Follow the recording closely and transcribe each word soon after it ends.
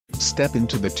step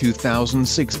into the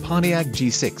 2006 Pontiac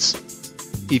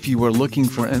G6. If you are looking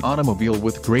for an automobile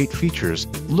with great features,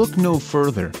 look no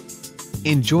further.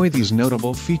 Enjoy these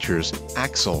notable features: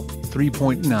 axle,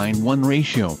 3.91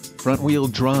 ratio, front-wheel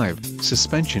drive,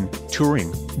 suspension,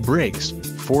 touring, brakes,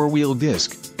 4-wheel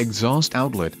disc, exhaust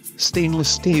outlet, stainless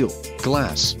steel,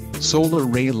 glass, solar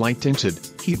ray light tinted,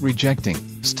 heat rejecting,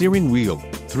 steering wheel,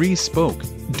 3-spoke,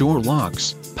 door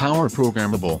locks, power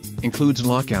programmable, includes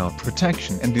lockout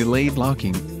protection and delayed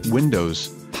locking, windows,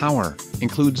 power,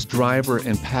 includes driver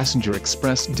and passenger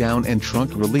express down and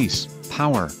trunk release,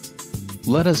 power.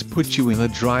 Let us put you in the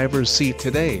driver's seat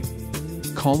today.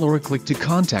 Call or click to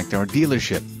contact our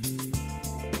dealership.